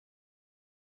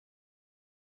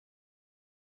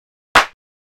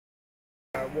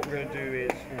what we're going to do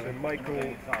is, so Michael,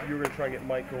 you're going to try and get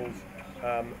Michael's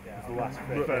the last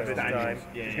first time.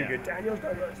 Yeah, He's going to go, Daniel's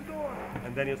don't close the door!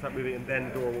 And then he'll start moving, and then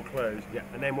the door will close. Yeah.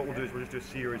 And then what we'll do is we'll just do a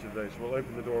series of those. So we'll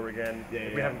open the door again.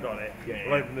 If we haven't got it,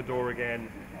 we'll open the door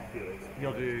again.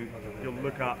 You'll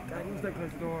look up. Daniel's don't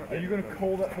close the door. Are you going to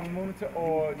call that from the monitor,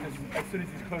 or just as soon as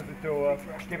he's closed the door,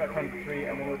 give that count to 3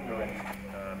 and then open it?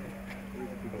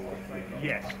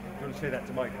 Yes. You want to say that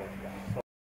to Michael?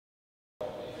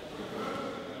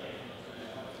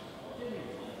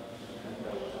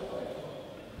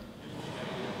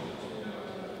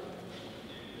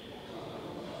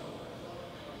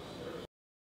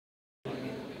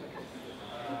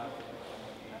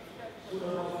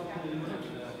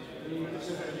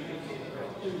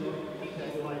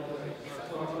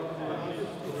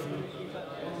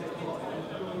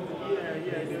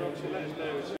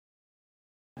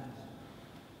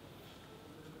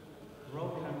 Roll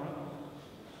camera.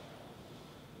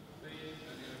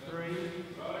 3,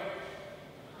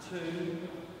 2,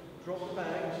 drop the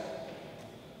bags.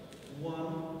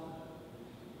 1,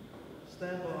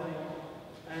 stand by,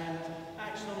 and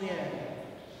action on the air.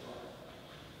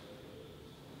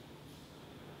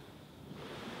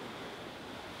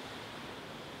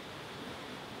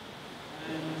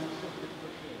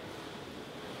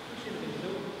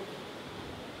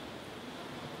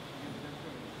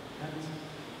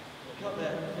 Cut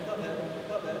there, cut there,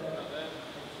 cut there.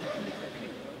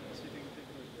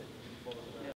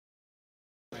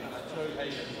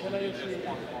 Can I just see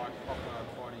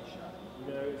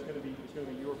No, it's going to be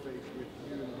your face with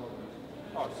you and the dog.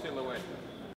 Oh, silhouette.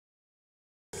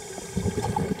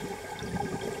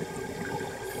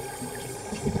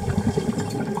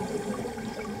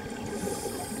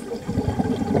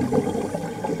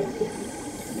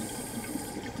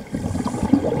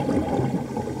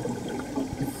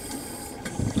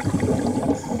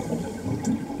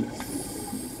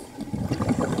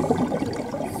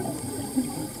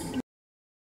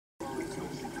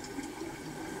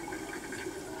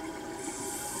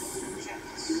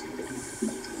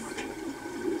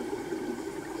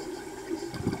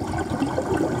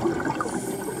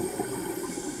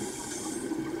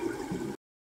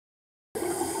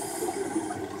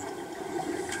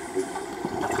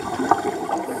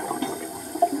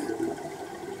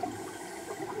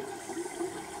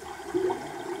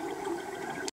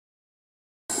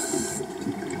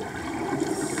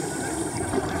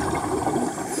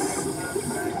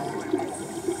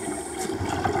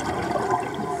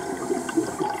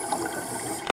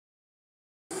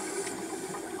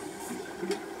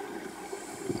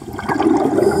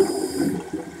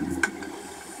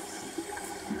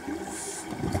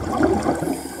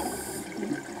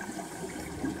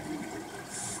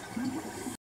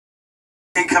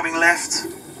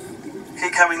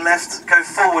 Keep coming left, go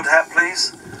forward, Hat,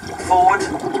 please. Forward.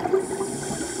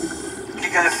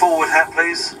 Keep going forward, Hat,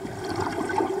 please.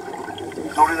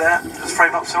 Hold it there, just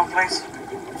frame up still, please.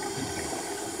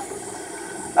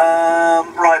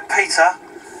 Right, Peter,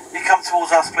 you come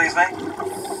towards us, please, mate.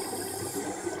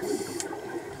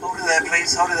 Hold it there,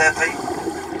 please, hold it there, Pete.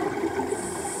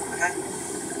 Okay.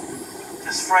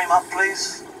 Just frame up,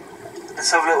 please.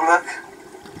 Let's have a little look.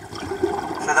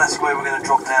 So that's where we're going to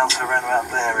drop down to around about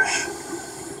there-ish.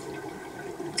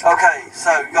 Okay,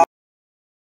 so guys.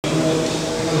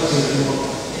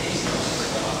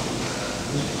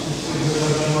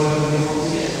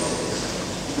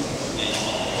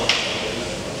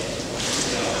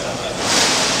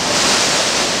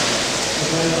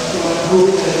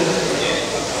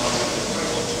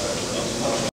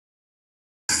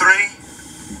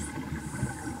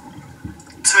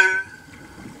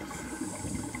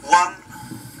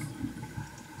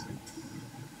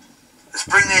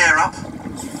 Bring the air up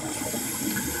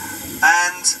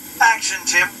and action,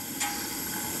 Jim.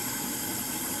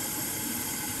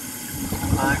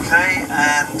 Okay,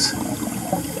 and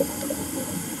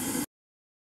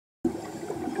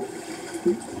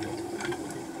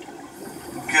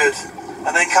good,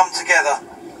 and then come together.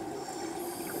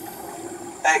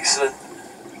 Excellent.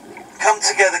 Come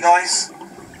together, guys.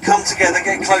 Come together,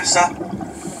 get closer.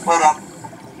 Well done.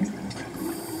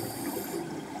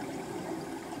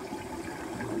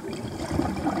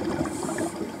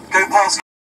 Go past.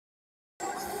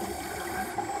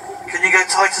 Can you go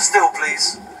tighter still,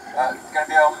 please? It's going to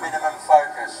be our minimum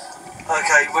focus.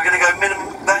 Okay, we're going to go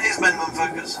minimum. That is minimum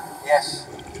focus. Yes.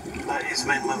 That is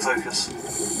minimum focus.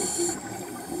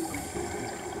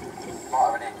 Might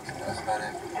have an inch, but that's about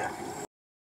it. Yeah.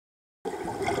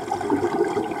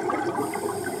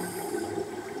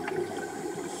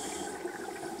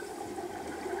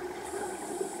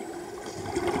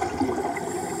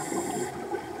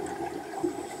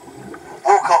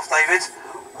 David.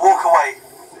 Walk away.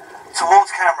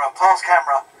 Towards camera, past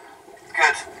camera.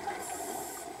 Good.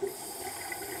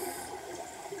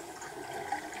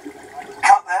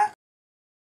 Cut there.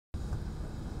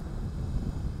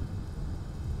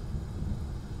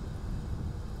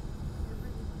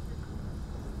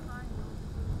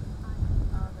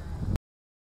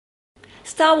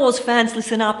 Star Wars fans,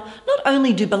 listen up. Not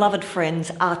only do beloved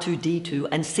friends R2-D2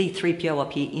 and C-3PO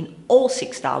appear in all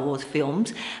 6 Star Wars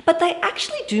films, but they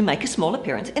actually do make a small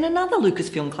appearance in another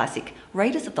Lucasfilm classic,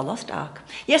 Raiders of the Lost Ark.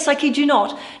 Yes, I kid you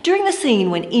not. During the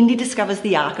scene when Indy discovers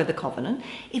the Ark of the Covenant,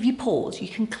 if you pause, you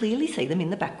can clearly see them in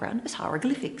the background as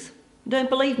hieroglyphics. Don't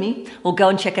believe me? Well, go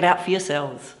and check it out for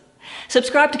yourselves.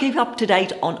 Subscribe to keep up to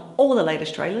date on all the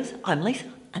latest trailers. I'm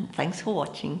Lisa, and thanks for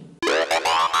watching.